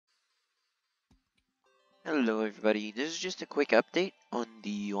Hello everybody, this is just a quick update on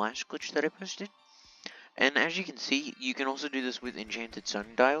the last glitch that I posted. And as you can see, you can also do this with enchanted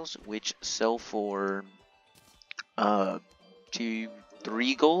sundials, which sell for uh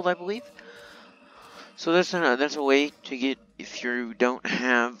 3 gold, I believe. So that's a way to get, if you don't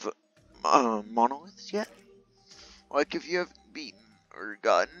have monoliths yet. Like if you haven't beaten or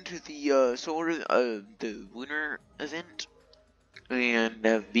gotten to the the lunar event and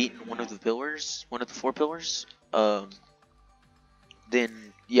have beaten one of the pillars, one of the 4 pillars,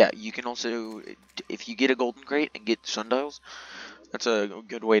 then yeah, you can also, if you get a golden crate and get sundials, that's a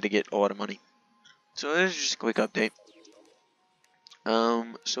good way to get a lot of money. So this is just a quick update.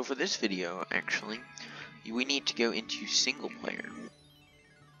 So for this video, actually, we need to go into single player.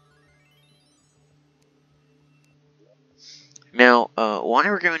 Now, why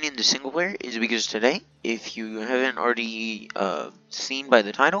we're going into single player is because today, if you haven't already seen by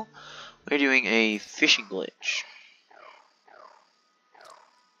the title, we're doing a fishing glitch.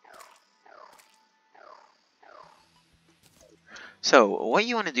 So, what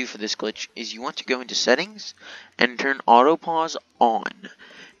you want to do for this glitch is you want to go into settings and turn auto pause on.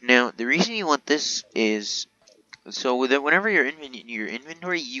 Now, the reason you want this is, so whenever you're in your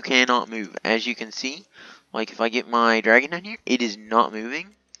inventory, you cannot move. As you can see, like if I get my dragon down here, it is not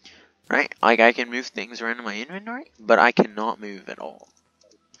moving, right? Like I can move things around in my inventory, but I cannot move at all.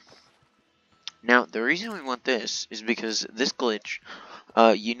 Now, the reason we want this is because this glitch,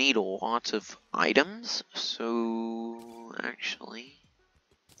 you need lots of items. So, actually,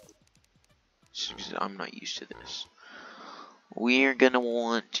 I'm not used to this. We're gonna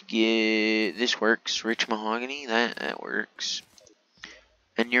want to get, this works, rich mahogany, that works.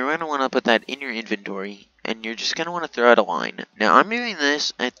 And you're gonna want to put that in your inventory, and you're just gonna want to throw out a line. Now I'm doing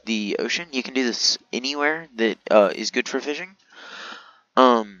this at the ocean. You can do this anywhere that is good for fishing.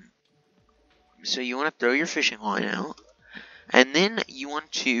 So you want to throw your fishing line out, and then you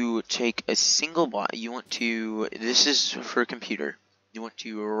want to take a single block. You want to, this is for a computer. You want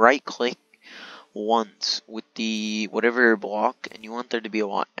to right click once with the whatever block, and you want there to be a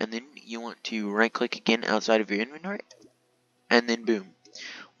lot, and then you want to right click again outside of your inventory, and then boom.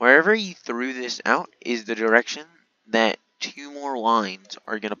 Wherever you threw this out is the direction that 2 more lines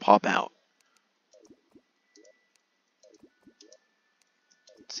are going to pop out.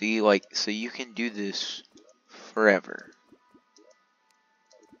 See, like, so you can do this forever.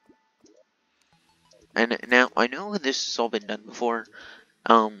 And now, I know this has all been done before.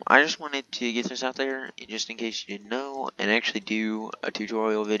 I just wanted to get this out there, just in case you didn't know, and actually do a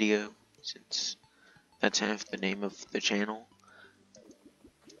tutorial video, since that's half the name of the channel.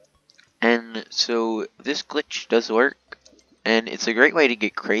 And so, this glitch does work, and it's a great way to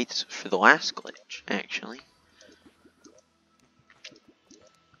get crates for the last glitch, actually.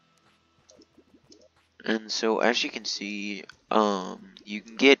 And so, as you can see, you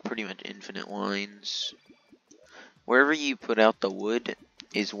can get pretty much infinite lines. Wherever you put out the wood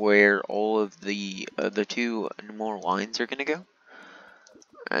is where all of the 2 more lines are gonna go.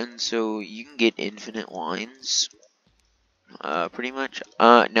 And so you can get infinite lines, pretty much.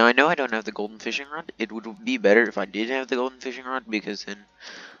 Now I know I don't have the golden fishing rod. It would be better if I did have the golden fishing rod, because then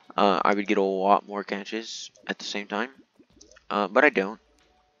I would get a lot more catches at the same time. But I don't,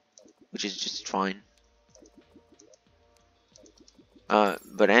 which is just fine.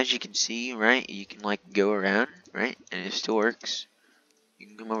 But as you can see, right, you can like go around, right, and it still works. You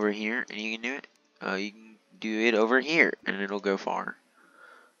can come over here and you can do it. You can do it over here and it'll go far.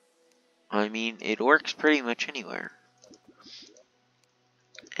 I mean, it works pretty much anywhere.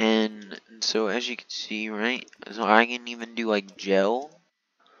 And so as you can see, right, so I can even do like gel,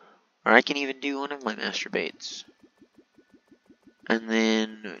 or I can even do one of my master baits. And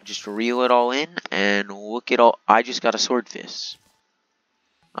then just reel it all in and look at all, I just got a swordfish.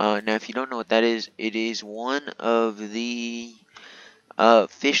 Now, if you don't know what that is, it is one of the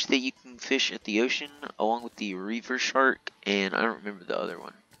fish that you can fish at the ocean, along with the reefer shark, and I don't remember the other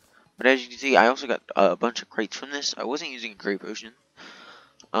one. But as you can see, I also got a bunch of crates from this. I wasn't using a crate potion.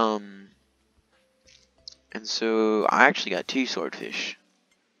 And so I actually got 2 swordfish,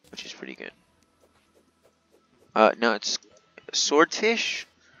 which is pretty good. Now it's swordfish.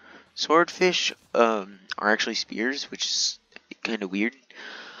 Swordfish are actually spears, which is kind of weird.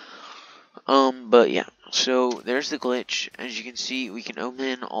 But yeah, so there's the glitch. As you can see, we can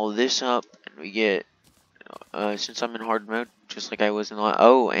open all this up, and we get, since I'm in hard mode, just like I was in the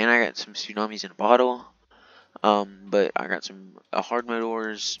oh, and I got some tsunamis in a bottle. But I got some hard mode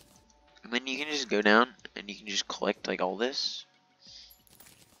ores, and then you can just go down, and you can just collect, like, all this.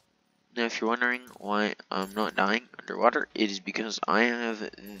 Now, if you're wondering why I'm not dying underwater, it is because I have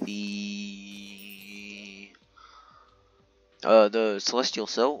the the Celestial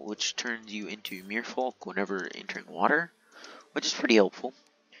Cell, which turns you into Merfolk whenever entering water, which is pretty helpful.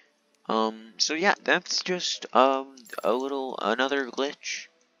 So yeah, that's just another glitch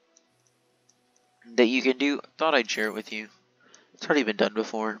that you can do. Thought I'd share it with you. It's already been done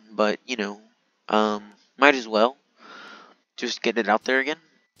before, but you know, might as well just get it out there again,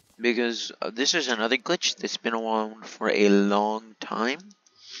 because this is another glitch that's been around for a long time,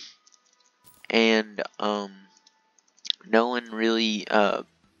 and no one really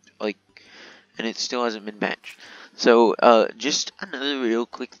like, and it still hasn't been patched. So just another real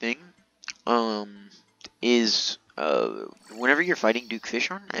quick thing is whenever you're fighting Duke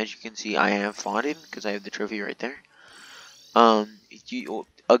Fishron, as you can see, I have fought him because I have the trophy right there. A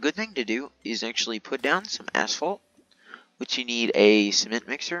good thing to do is actually put down some asphalt, which you need a cement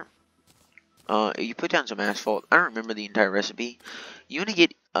mixer. You put down some asphalt. I don't remember the entire recipe. You want to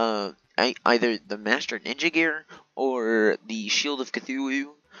get either the Master Ninja Gear or the Shield of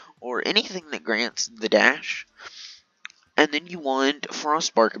Cthulhu or anything that grants the dash. And then you want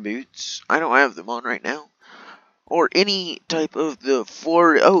Frost Bark boots. I don't have them on right now. Or any type of the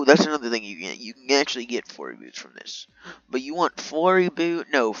oh, that's another thing you get. You can actually get Flurry boots from this. But you want Flurry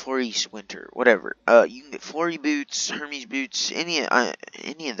Splinter, whatever. You can get Flurry boots, Hermes boots, any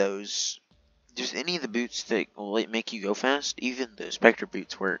of those. Just any of the boots that will make you go fast. Even the Spectre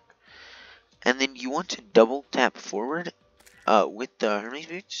boots work. And then you want to double tap forward with the Hermes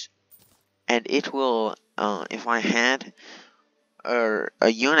boots. And it will, if I had,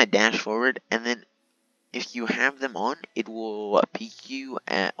 you want to dash forward, and then if you have them on, it will peak you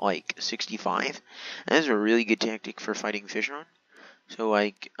at like 65. And that's a really good tactic for fighting Fishron. So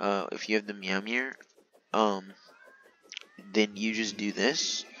like, if you have the Meowmere, then you just do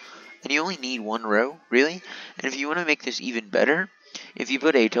this. And you only need one row, really. And if you want to make this even better, if you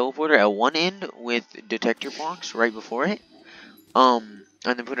put a teleporter at one end with detector blocks right before it, and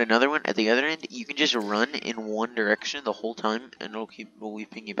then put another one at the other end, you can just run in one direction the whole time, and it'll keep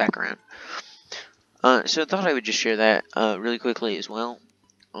looping you back around. So I thought I would just share that really quickly as well.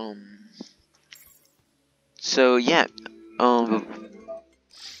 So yeah,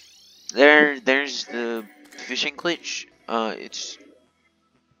 there's the fishing glitch.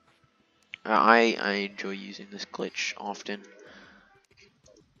 I enjoy using this glitch often.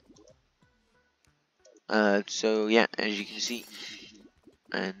 So yeah, as you can see,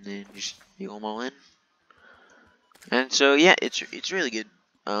 and then just reel them all in. And so yeah, it's really good.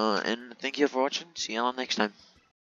 And thank you for watching. See y'all next time.